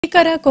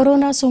ಭೀಕರ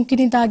corona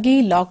ಸೋಂಕಿನಿಂದಾಗಿ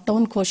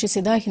lockdown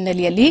ಘೋಷಿಸಿದ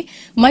ಹಿನ್ನೆಲೆಯಲ್ಲಿ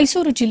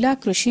ಮೈಸೂರು ಜಿಲ್ಲಾ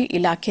ಕೃಷಿ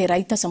ಇಲಾಖೆ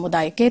ರೈತ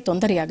ಸಮುದಾಯಕ್ಕೆ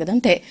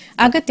ತೊಂದರೆಯಾಗದಂತೆ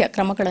ಅಗತ್ಯ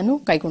ಕ್ರಮಗಳನ್ನು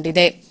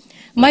ಕೈಗೊಂಡಿದೆ.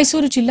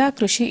 ಮೈಸೂರು ಜಿಲ್ಲಾ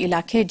ಕೃಷಿ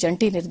ಇಲಾಖೆ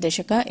ಜಂಟಿ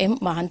ನಿರ್ದೇಶಕ ಎಂ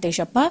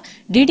ಮಹಾಂತೇಶಪ್ಪ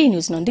ಡಿಡಿ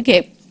ನ್ಯೂಸ್ನೊಂದಿಗೆ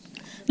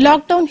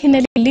ಲಾಕ್ಡೌನ್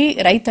ಹಿನ್ನೆಲೆಯಲ್ಲಿ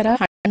ರೈತರ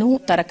ಹಣ್ಣು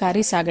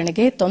ತರಕಾರಿ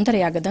ಸಾಗಣೆಗೆ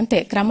ತೊಂದರೆಯಾಗದಂತೆ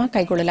ಕ್ರಮ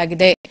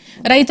ಕೈಗೊಳ್ಳಲಾಗಿದೆ.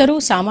 ರೈತರು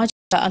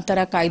ಸಾಮಾಜಿಕ ಅಂತರ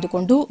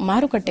ಕಾಯ್ದುಕೊಂಡು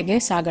ಮಾರುಕಟ್ಟೆಗೆ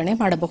ಸಾಗಣೆ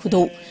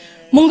ಮಾಡಬಹುದು.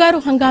 ಮುಂಗಾರು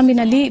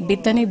ಹಂಗಾಮಿನಲ್ಲಿ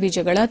ಬಿತ್ತನೆ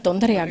ಬೀಜಗಳ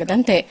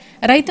ತೊಂದರೆಯಾಗದಂತೆ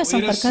ರೈತ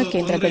ಸಂಪರ್ಕ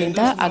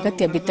ಕೇಂದ್ರಗಳಿಂದ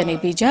ಅಗತ್ಯ ಬಿತ್ತನೆ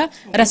ಬೀಜ,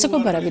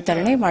 ರಸಗೊಬ್ಬರ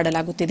ವಿತರಣೆ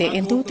ಮಾಡಲಾಗುತ್ತಿದೆ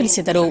ಎಂದು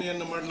ತಿಳಿಸಿದರು.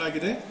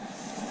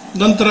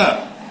 ನಂತರ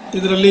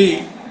ಇದರಲ್ಲಿ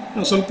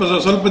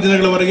ಸ್ವಲ್ಪ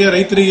ದಿನಗಳವರೆಗೆ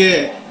ರೈತರಿಗೆ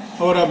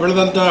ಅವರ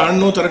ಬೆಳೆದಂತಹ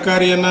ಹಣ್ಣು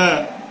ತರಕಾರಿಯನ್ನ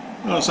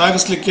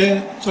ಸಾಗಿಸಲಿಕ್ಕೆ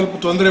ಸ್ವಲ್ಪ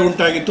ತೊಂದರೆ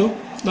ಉಂಟಾಗಿತ್ತು.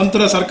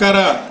 ನಂತರ ಸರ್ಕಾರ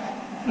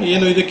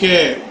ಏನು ಇದಕ್ಕೆ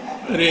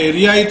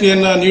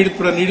ರಿಯಾಯಿತಿಯನ್ನು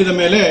ನೀಡಿದ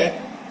ಮೇಲೆ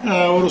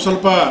ಅವರು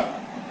ಸ್ವಲ್ಪ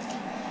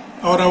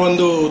ಅವರ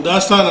ಒಂದು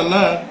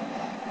ದಾಸ್ತಾನನ್ನು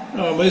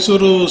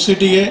ಮೈಸೂರು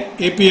ಸಿಟಿಗೆ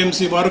APMC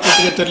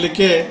ಮಾರುಕಟ್ಟೆಗೆ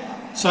ತರಲಿಕ್ಕೆ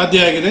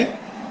ಸಾಧ್ಯ ಆಗಿದೆ.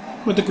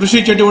 ಮತ್ತು ಕೃಷಿ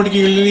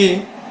ಚಟುವಟಿಕೆಗಳಲ್ಲಿ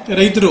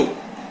ರೈತರು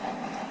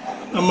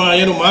ನಮ್ಮ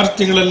ಏನು ಮಾರ್ಚ್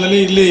ತಿಂಗಳಲ್ಲಿ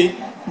ಇಲ್ಲಿ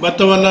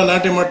ಭತ್ತವನ್ನು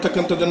ನಾಟಿ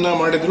ಮಾಡ್ತಕ್ಕಂಥದ್ದನ್ನು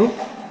ಮಾಡಿದರು.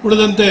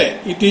 ಉಳಿದಂತೆ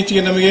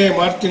ಇತ್ತೀಚೆಗೆ ನಮಗೆ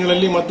ಮಾರ್ಚ್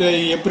ತಿಂಗಳಲ್ಲಿ ಮತ್ತು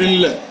ಈ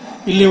ಏಪ್ರಿಲ್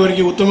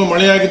ಇಲ್ಲಿವರೆಗೆ ಉತ್ತಮ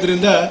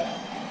ಮಳೆಯಾಗಿದ್ದರಿಂದ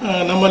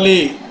ನಮ್ಮಲ್ಲಿ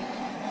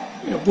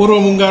ಪೂರ್ವ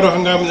ಮುಂಗಾರು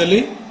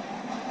ಹಂಗಾಮಿನಲ್ಲಿ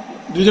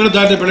ದ್ವಿದಳ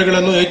ಧಾನ್ಯ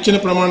ಬೆಳೆಗಳನ್ನು ಹೆಚ್ಚಿನ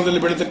ಪ್ರಮಾಣದಲ್ಲಿ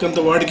ಬೆಳೀತಕ್ಕಂಥ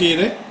ವಾಡಿಕೆ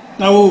ಇದೆ.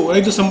 ನಾವು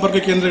ರೈತ ಸಂಪರ್ಕ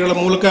ಕೇಂದ್ರಗಳ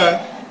ಮೂಲಕ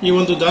ಈ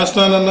ಒಂದು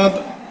ದಾಸ್ತಾನನ್ನು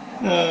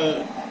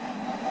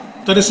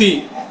ತರಿಸಿ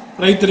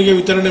ರೈತರಿಗೆ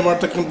ವಿತರಣೆ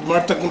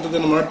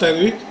ಮಾಡ್ತಕ್ಕಂಥದ್ದನ್ನು ಮಾಡ್ತಾ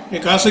ಇದ್ವಿ.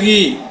 ಖಾಸಗಿ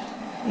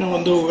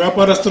ಒಂದು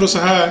ವ್ಯಾಪಾರಸ್ಥರು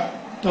ಸಹ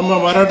ತಮ್ಮ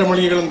ಮಾರಾಟ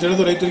ಮಳಿಗೆಗಳನ್ನು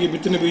ತೆರೆದು ರೈತರಿಗೆ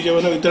ಬಿತ್ತನೆ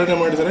ಬೀಜವನ್ನು ವಿತರಣೆ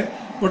ಮಾಡಿದ್ದಾರೆ.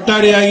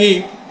 ಒಟ್ಟಾರೆಯಾಗಿ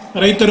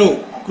ರೈತರು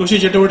ಕೃಷಿ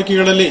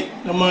ಚಟುವಟಿಕೆಗಳಲ್ಲಿ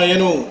ನಮ್ಮ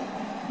ಏನು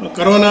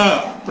ಕೊರೋನಾ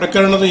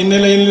ಪ್ರಕರಣದ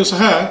ಹಿನ್ನೆಲೆಯಲ್ಲಿಯೂ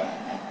ಸಹ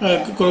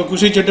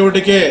ಕೃಷಿ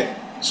ಚಟುವಟಿಕೆ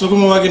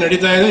ಸುಗಮವಾಗಿ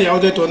ನಡೀತಾ ಇದೆ.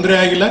 ಯಾವುದೇ ತೊಂದರೆ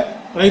ಆಗಿಲ್ಲ.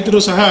 ರೈತರು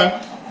ಸಹ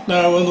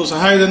ಒಂದು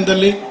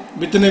ಸಹಾಯಧನದಲ್ಲಿ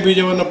ಬಿತ್ತನೆ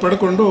ಬೀಜವನ್ನು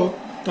ಪಡ್ಕೊಂಡು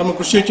ತಮ್ಮ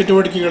ಕೃಷಿ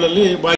ಚಟುವಟಿಕೆಗಳಲ್ಲಿ